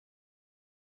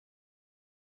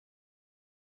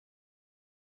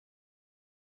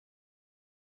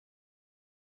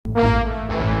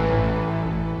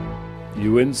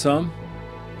You win some,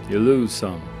 you lose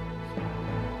some.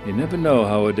 You never know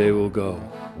how a day will go.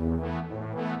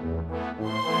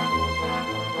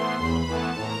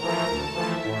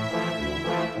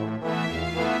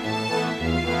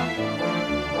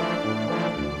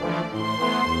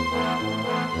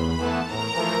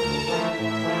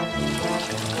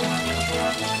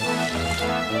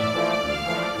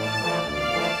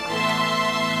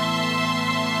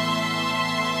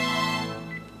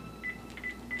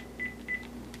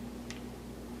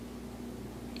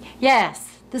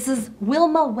 Yes, this is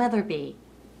Wilma Weatherby.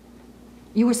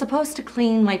 You were supposed to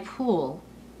clean my pool.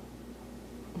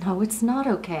 No, it's not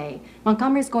okay.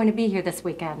 Montgomery's going to be here this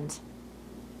weekend.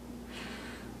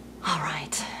 All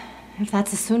right, if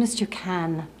that's as soon as you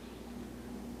can.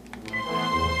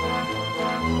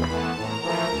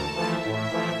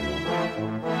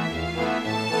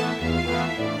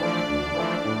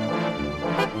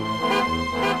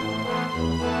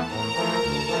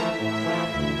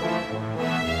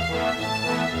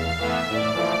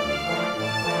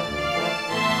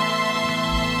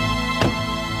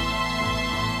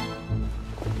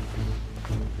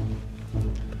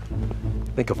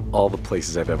 Think of all the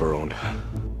places I've ever owned.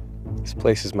 This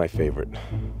place is my favorite.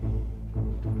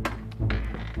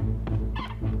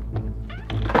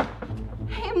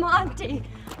 Hey, Monty,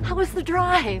 how was the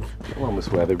drive? Hello,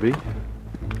 Miss Weatherby.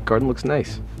 Garden looks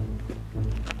nice.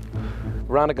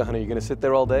 Veronica, honey, you gonna sit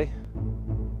there all day?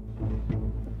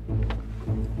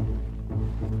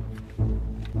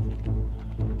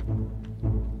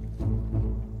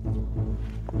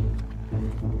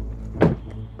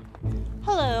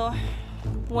 Hello,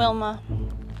 Wilma.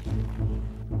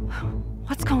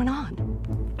 What's going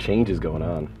on? Change is going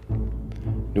on.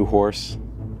 New horse.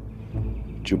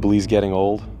 Jubilee's getting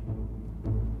old.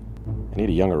 I need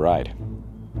a younger ride.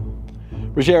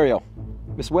 Ruggiero,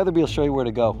 Miss Weatherby will show you where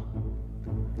to go.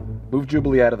 Move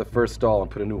Jubilee out of the first stall and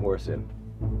put a new horse in.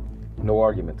 No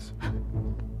arguments.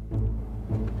 Come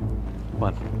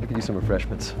on, I'll give you some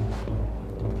refreshments.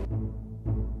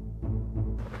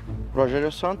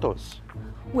 Rogério Santos.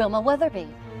 Wilma Weatherby.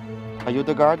 Are you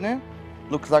the gardener?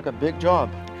 Looks like a big job.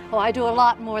 Oh, I do a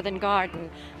lot more than garden.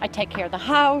 I take care of the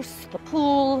house, the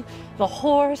pool, the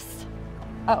horse.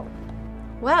 Oh,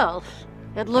 well,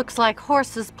 it looks like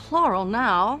horses plural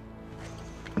now.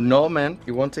 No, man.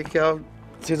 You won't take care of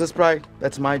Caesar Sprite.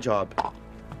 That's my job.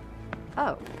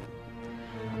 Oh.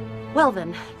 Well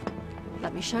then,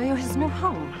 let me show you his new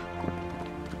home.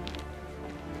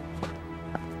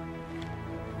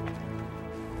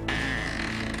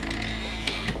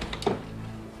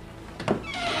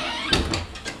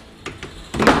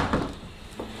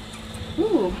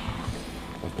 Ooh.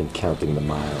 I've been counting the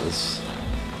miles.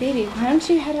 Baby, why don't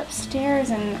you head upstairs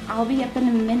and I'll be up in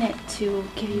a minute to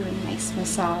give you a nice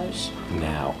massage.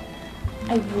 Now.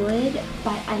 I would,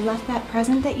 but I left that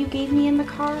present that you gave me in the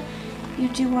car. You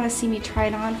do want to see me try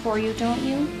it on for you, don't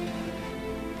you?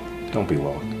 Don't be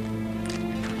long.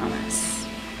 Promise.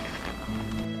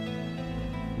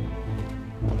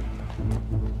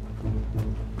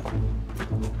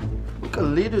 Look a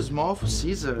little small for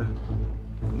Caesar.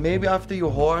 Maybe after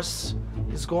your horse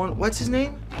is gone. What's his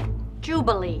name?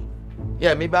 Jubilee.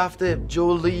 Yeah, maybe after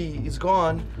Jolie is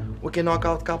gone, we can knock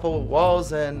out a couple of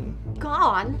walls and...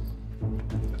 Gone?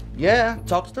 Yeah,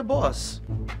 talk to the boss.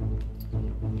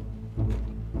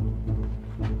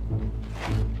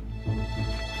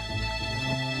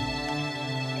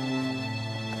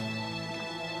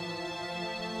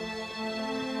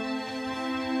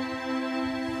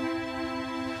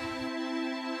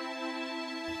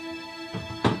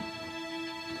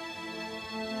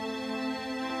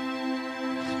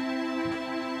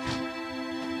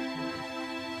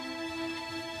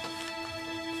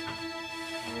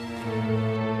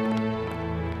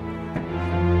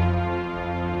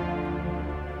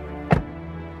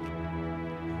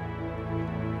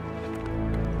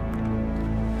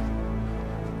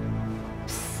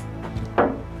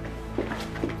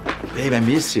 Babe, I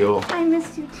miss you. I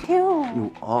miss you too.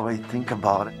 You always think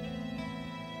about it.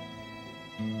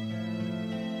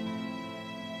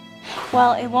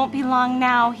 Well, it won't be long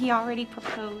now. He already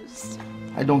proposed.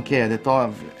 I don't care. The thought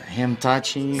of him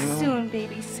touching you. Soon,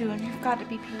 baby, soon. You've got to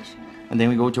be patient. And then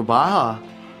we go to Baja.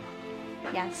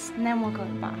 Yes, and then we'll go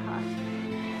to Baja.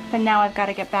 But now I've got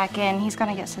to get back in. He's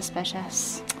gonna get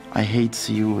suspicious. I hate to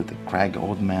see you with the craggy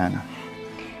old man.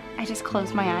 I just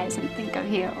close my eyes and think of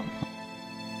you.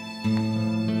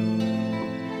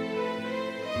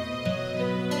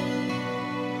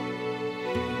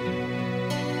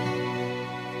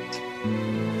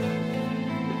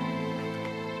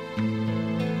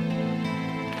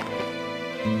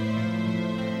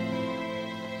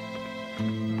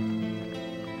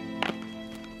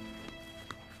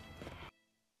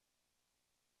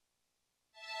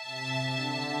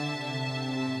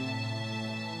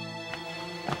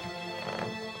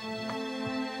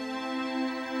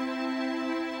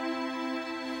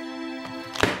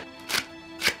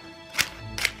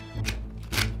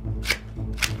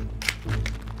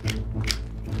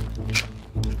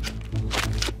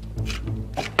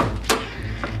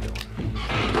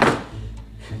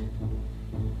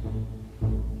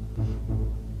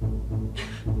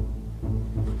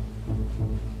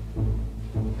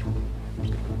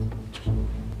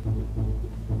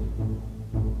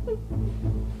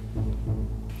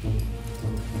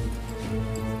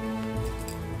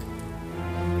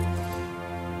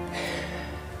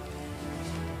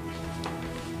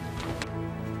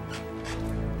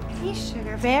 Hey,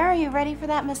 Sugar Bear, are you ready for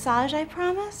that massage I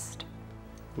promised?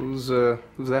 Who's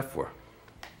that for?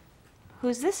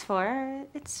 Who's this for?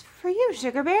 It's for you,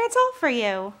 Sugar Bear. It's all for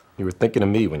you. You were thinking of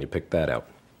me when you picked that out.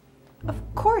 Of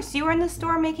course, you were in the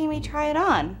store making me try it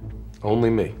on.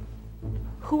 Only me.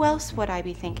 Who else would I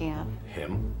be thinking of?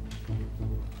 Him.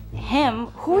 Him?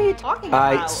 Who are you talking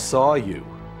about? I saw you.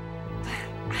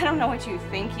 I don't know what you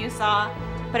think you saw,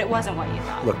 but it wasn't what you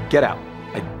thought. Look, get out.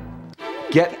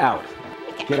 Get out.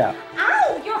 Get out.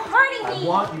 Ow! You're hurting me! I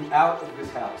want you out of this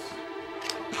house.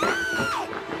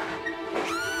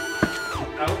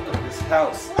 Out of this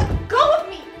house. Let go of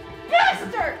me!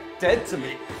 Bastard! Dead to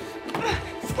me.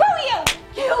 Screw you!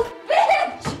 You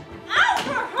bitch! Ow!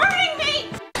 You're hurting me!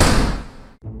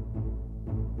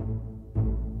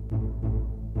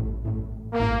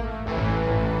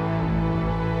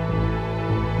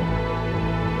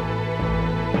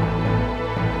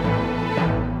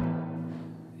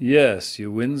 Yes,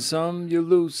 you win some, you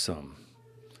lose some.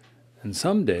 And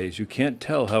some days you can't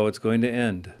tell how it's going to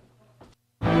end.